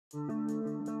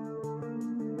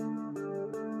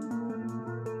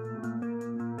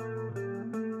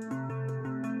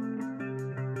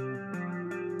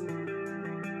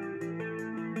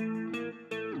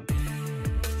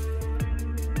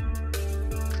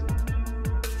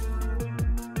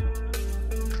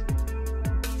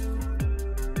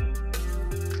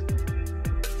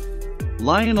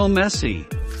Lionel Messi.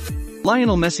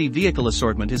 Lionel Messi vehicle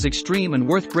assortment is extreme and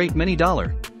worth great many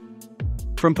dollar.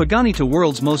 From Pagani to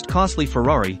world's most costly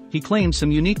Ferrari, he claims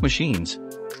some unique machines.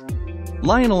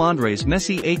 Lionel Andrés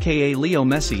Messi aka Leo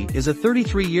Messi is a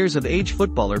 33 years of age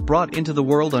footballer brought into the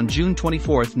world on June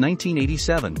 24,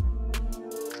 1987.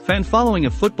 Fan following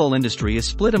of football industry is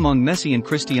split among Messi and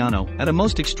Cristiano at a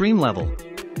most extreme level.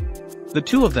 The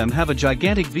two of them have a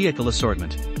gigantic vehicle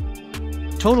assortment.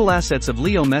 Total assets of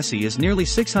Leo Messi is nearly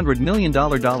 $600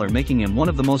 million, making him one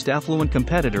of the most affluent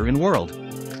competitor in world.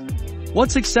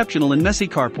 What's exceptional in Messi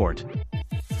carport?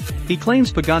 He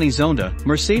claims Pagani Zonda,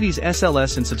 Mercedes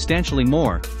SLS and substantially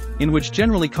more, in which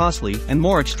generally costly and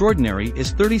more extraordinary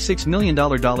is $36 million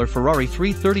Ferrari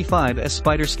 335 S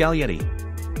Spider Scaglietti.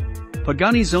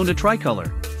 Pagani Zonda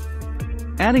tricolor.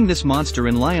 Adding this monster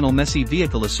in Lionel Messi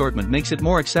vehicle assortment makes it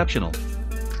more exceptional.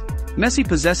 Messi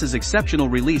possesses exceptional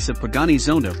release of Pagani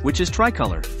Zonda, which is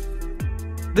tricolor.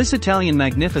 This Italian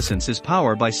magnificence is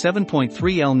powered by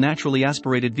 7.3L naturally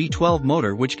aspirated V12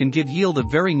 motor, which can give yield of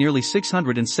very nearly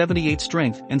 678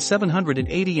 strength and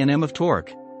 780 Nm of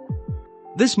torque.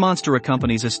 This monster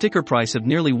accompanies a sticker price of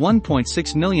nearly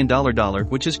 $1.6 million,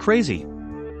 which is crazy.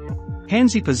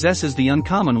 Hansi possesses the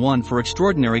uncommon one for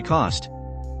extraordinary cost.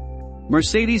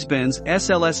 Mercedes-Benz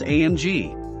SLS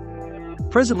AMG.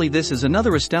 Presently this is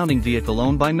another astounding vehicle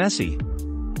owned by Messi.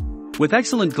 With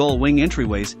excellent gull wing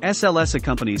entryways, SLS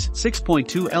accompanies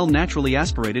 6.2L naturally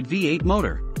aspirated V8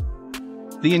 motor.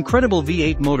 The incredible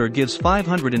V8 motor gives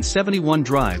 571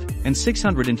 drive and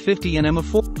 650 Nm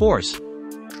of force.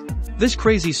 This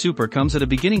crazy super comes at a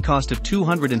beginning cost of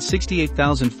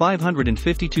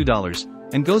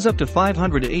 $268,552 and goes up to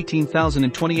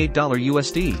 $518,028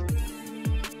 USD.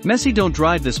 Messi don't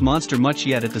drive this monster much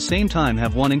yet, at the same time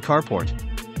have one in carport.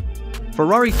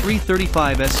 Ferrari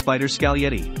 335 S Spider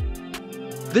Scaglietti.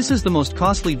 This is the most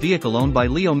costly vehicle owned by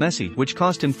Leo Messi, which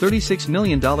cost him $36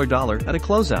 million at a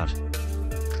closeout.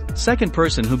 Second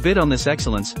person who bid on this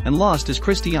excellence and lost is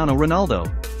Cristiano Ronaldo.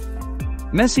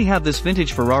 Messi have this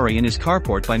vintage Ferrari in his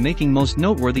carport by making most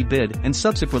noteworthy bid and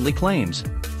subsequently claims.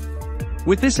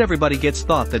 With this everybody gets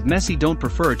thought that Messi don't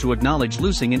prefer to acknowledge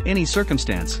losing in any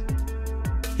circumstance.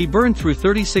 He burned through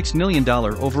 $36 million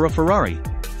over a Ferrari.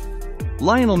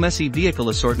 Lionel Messi vehicle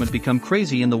assortment become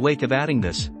crazy in the wake of adding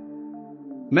this.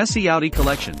 Messi Audi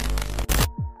collection.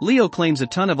 Leo claims a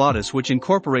ton of Autos, which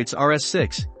incorporates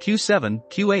RS6, Q7,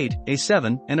 Q8,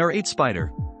 A7, and R8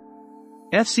 Spider.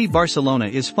 FC Barcelona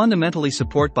is fundamentally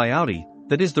supported by Audi,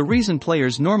 that is the reason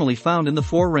players normally found in the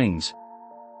four rings.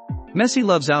 Messi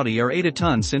loves Audi R8 a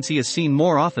ton since he is seen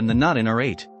more often than not in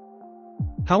R8.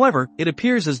 However, it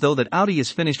appears as though that Audi is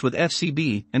finished with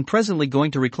FCB and presently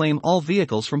going to reclaim all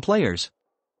vehicles from players.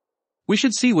 We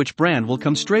should see which brand will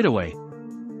come straight away.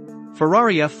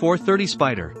 Ferrari F430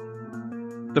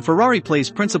 Spider. The Ferrari plays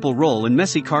principal role in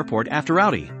Messi carport after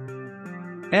Audi.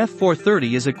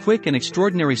 F430 is a quick and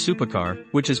extraordinary supercar,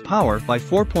 which is powered by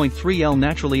 4.3L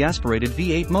naturally aspirated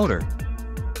V8 motor.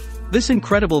 This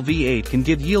incredible V8 can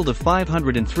give yield of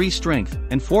 503 strength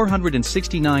and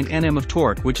 469 Nm of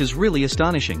torque, which is really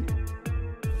astonishing.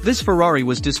 This Ferrari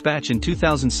was dispatched in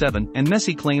 2007 and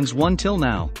Messi claims one till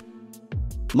now.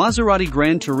 Maserati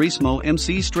Gran Turismo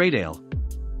MC Stradale.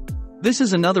 This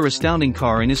is another astounding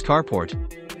car in his carport.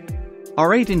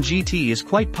 R8 and GT is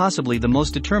quite possibly the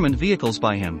most determined vehicles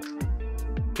by him.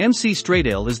 MC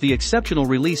Stradale is the exceptional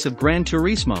release of Gran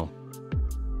Turismo.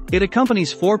 It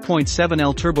accompanies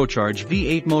 4.7L turbocharged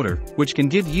V8 motor, which can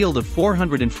give yield of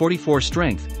 444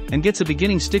 strength, and gets a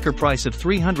beginning sticker price of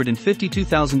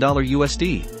 $352,000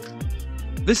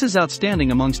 USD. This is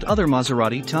outstanding amongst other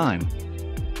Maserati time.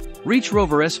 Reach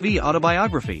Rover SV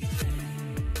Autobiography.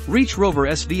 Reach Rover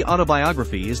SV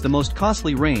Autobiography is the most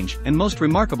costly range and most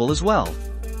remarkable as well.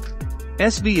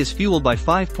 SV is fueled by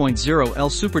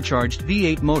 5.0L supercharged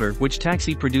V8 motor, which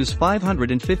taxi produce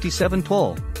 557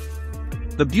 pull.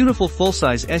 The beautiful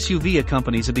full-size SUV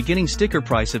accompanies a beginning sticker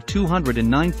price of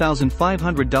 $209,500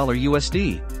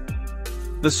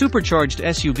 USD. The supercharged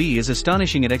SUV is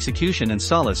astonishing at execution and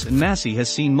solace, and Messi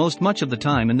has seen much of the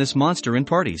time in this monster in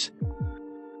parties.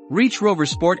 Reach Rover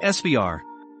Sport SVR.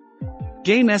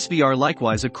 Game SVR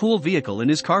likewise a cool vehicle in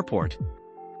his carport.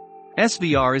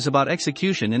 SVR is about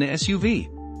execution in a SUV.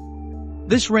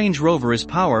 This Range Rover is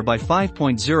powered by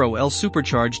 5.0L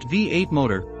supercharged V8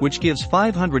 motor, which gives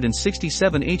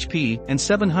 567 HP and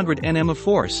 700 Nm of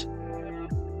force.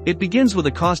 It begins with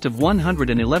a cost of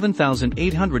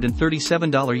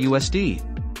 $111,837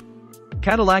 USD.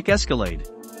 Cadillac Escalade.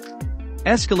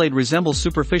 Escalade resembles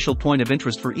superficial point of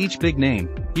interest for each big name.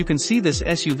 You can see this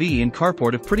SUV in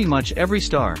carport of pretty much every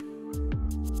star.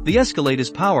 The Escalade is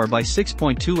powered by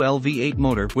 6.2L V8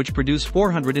 motor which produce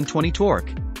 420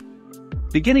 torque.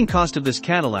 Beginning cost of this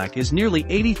Cadillac is nearly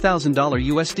 $80,000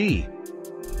 USD.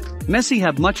 Messi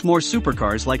have much more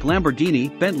supercars like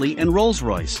Lamborghini, Bentley and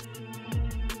Rolls-Royce.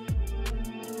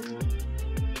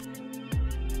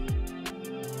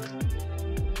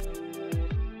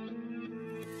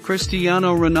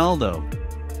 Cristiano Ronaldo.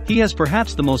 He has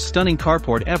perhaps the most stunning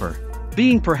carport ever.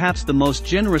 Being perhaps the most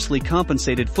generously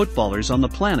compensated footballers on the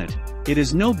planet, it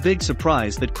is no big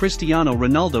surprise that Cristiano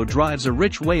Ronaldo drives a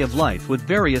rich way of life with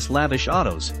various lavish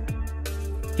autos.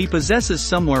 He possesses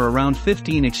somewhere around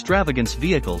 15 extravagant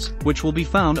vehicles, which will be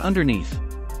found underneath.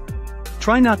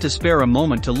 Try not to spare a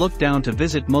moment to look down to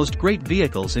visit most great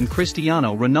vehicles in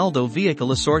Cristiano Ronaldo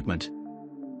vehicle assortment.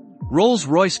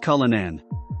 Rolls-Royce Cullinan.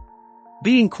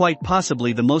 Being quite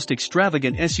possibly the most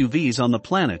extravagant SUVs on the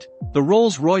planet, the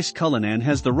Rolls-Royce Cullinan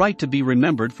has the right to be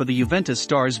remembered for the Juventus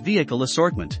star's vehicle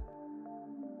assortment.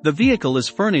 The vehicle is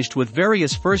furnished with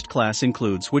various first-class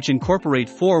includes which incorporate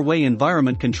 4-way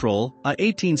environment control, a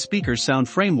 18-speaker sound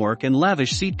framework and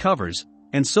lavish seat covers,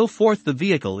 and so forth. The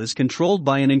vehicle is controlled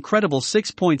by an incredible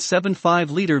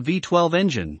 6.75-liter V12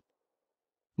 engine.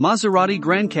 Maserati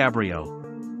Gran Cabrio.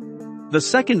 The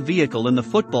second vehicle in the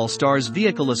football star's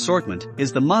vehicle assortment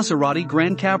is the Maserati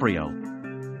Gran Cabrio.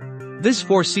 This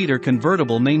 4-seater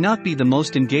convertible may not be the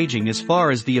most engaging as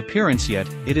far as the appearance, yet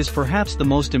it is perhaps the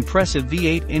most impressive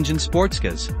V8 engine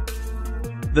sportscars.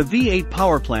 The V8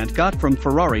 power plant got from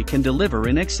Ferrari can deliver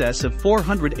in excess of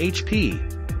 400 HP.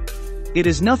 It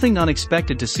is nothing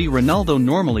unexpected to see Ronaldo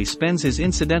normally spends his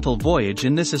incidental voyage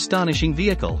in this astonishing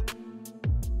vehicle.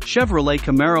 Chevrolet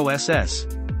Camaro SS.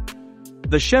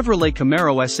 The Chevrolet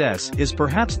Camaro SS is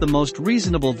perhaps the most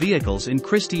reasonable vehicles in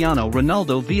Cristiano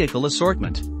Ronaldo vehicle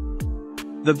assortment.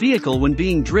 The vehicle when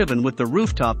being driven with the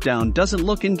rooftop down doesn't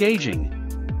look engaging.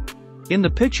 In the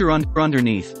picture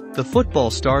underneath, the football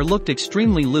star looked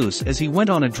extremely loose as he went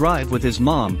on a drive with his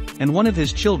mom and one of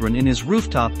his children in his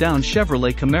rooftop down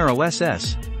Chevrolet Camaro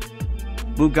SS.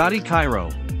 Bugatti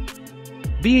Cairo.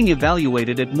 Being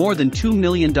evaluated at more than $2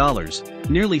 million,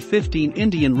 nearly 15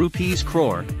 Indian rupees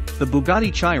crore, the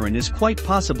Bugatti Chiron is quite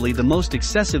possibly the most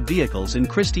excessive vehicles in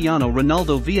Cristiano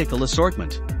Ronaldo vehicle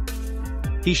assortment.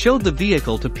 He showed the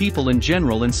vehicle to people in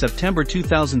general in September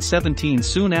 2017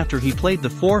 soon after he played the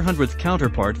 400th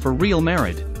counterpart for Real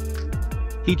Madrid.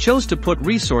 He chose to put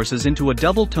resources into a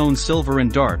double-tone silver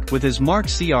and dark with his Mark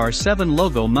CR7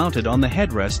 logo mounted on the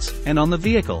headrests and on the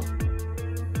vehicle.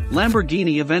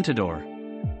 Lamborghini Aventador.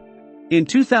 In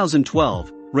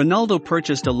 2012, Ronaldo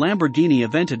purchased a Lamborghini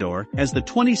Aventador as the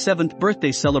 27th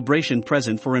birthday celebration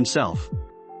present for himself.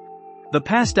 The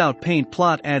passed-out paint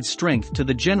plot adds strength to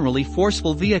the generally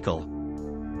forceful vehicle.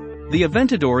 The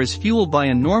Aventador is fueled by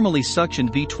a normally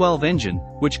suctioned V12 engine,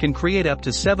 which can create up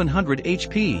to 700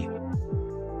 HP.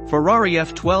 Ferrari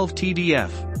F12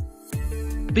 TDF.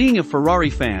 Being a Ferrari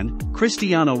fan,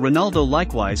 Cristiano Ronaldo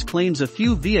likewise claims a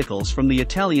few vehicles from the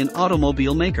Italian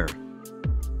automobile maker.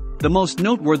 The most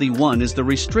noteworthy one is the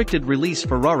restricted release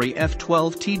Ferrari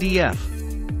F12 TDF.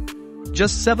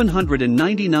 Just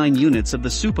 799 units of the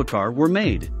supercar were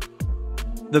made.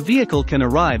 The vehicle can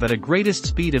arrive at a greatest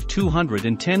speed of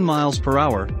 210 miles per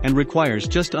hour and requires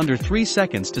just under 3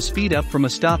 seconds to speed up from a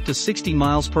stop to 60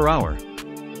 miles per hour.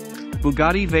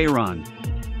 Bugatti Veyron.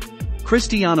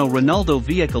 Cristiano Ronaldo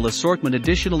vehicle assortment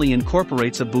additionally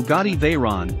incorporates a Bugatti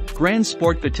Veyron Grand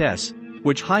Sport Vitesse,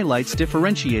 which highlights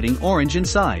differentiating orange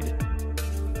inside.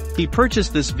 He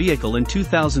purchased this vehicle in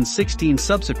 2016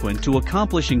 subsequent to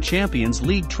accomplishing Champions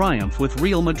League triumph with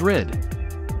Real Madrid.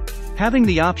 Having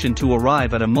the option to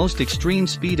arrive at a most extreme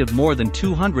speed of more than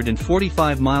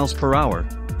 245 miles per hour,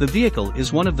 the vehicle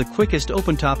is one of the quickest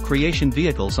open-top creation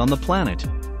vehicles on the planet.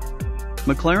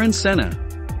 McLaren Senna.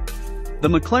 The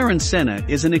McLaren Senna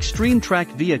is an extreme track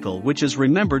vehicle which is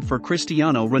remembered for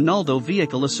Cristiano Ronaldo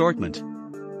vehicle assortment.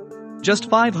 Just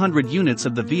 500 units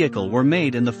of the vehicle were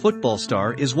made and the football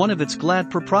star is one of its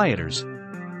glad proprietors.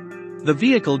 The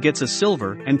vehicle gets a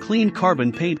silver and clean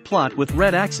carbon paint plot with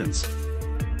red accents.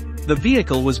 The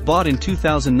vehicle was bought in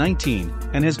 2019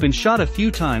 and has been shot a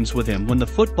few times with him when the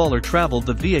footballer traveled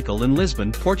the vehicle in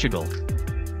Lisbon, Portugal.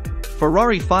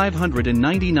 Ferrari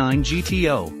 599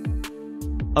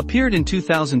 GTO. Appeared in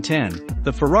 2010,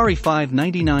 the Ferrari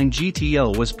 599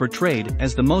 GTO was portrayed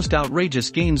as the most outrageous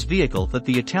games vehicle that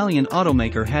the Italian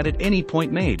automaker had at any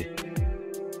point made.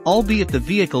 Albeit the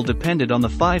vehicle depended on the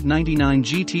 599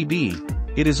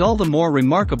 GTB, it is all the more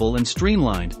remarkable and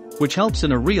streamlined, which helps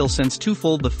in a real sense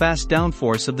twofold the fast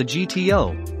downforce of the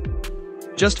GTO.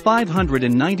 Just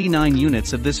 599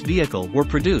 units of this vehicle were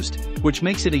produced, which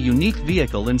makes it a unique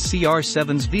vehicle in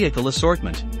CR7's vehicle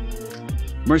assortment.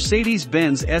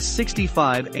 Mercedes-Benz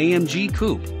S65 AMG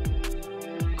Coupe.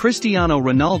 Cristiano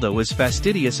Ronaldo is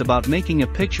fastidious about making a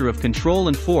picture of control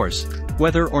and force,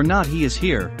 whether or not he is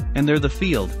here, and there the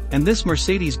field, and this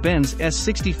Mercedes-Benz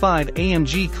S65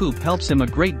 AMG Coupe helps him a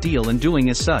great deal in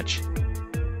doing as such.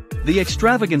 The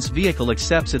extravagance vehicle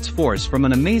accepts its force from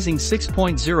an amazing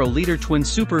 6.0-liter twin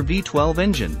super V12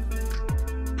 engine.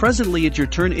 Presently it's your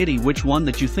turn. Which one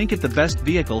that you think it the best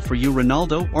vehicle for you,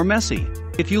 Ronaldo or Messi?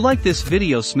 If you like this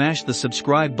video, smash the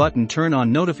subscribe button, turn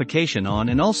on notification on,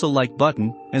 and also like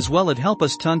button as well. It help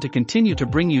us ton to continue to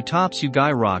bring you tops you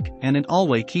guy rock and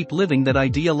always keep living that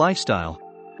idea lifestyle.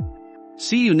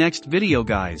 See you next video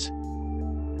guys.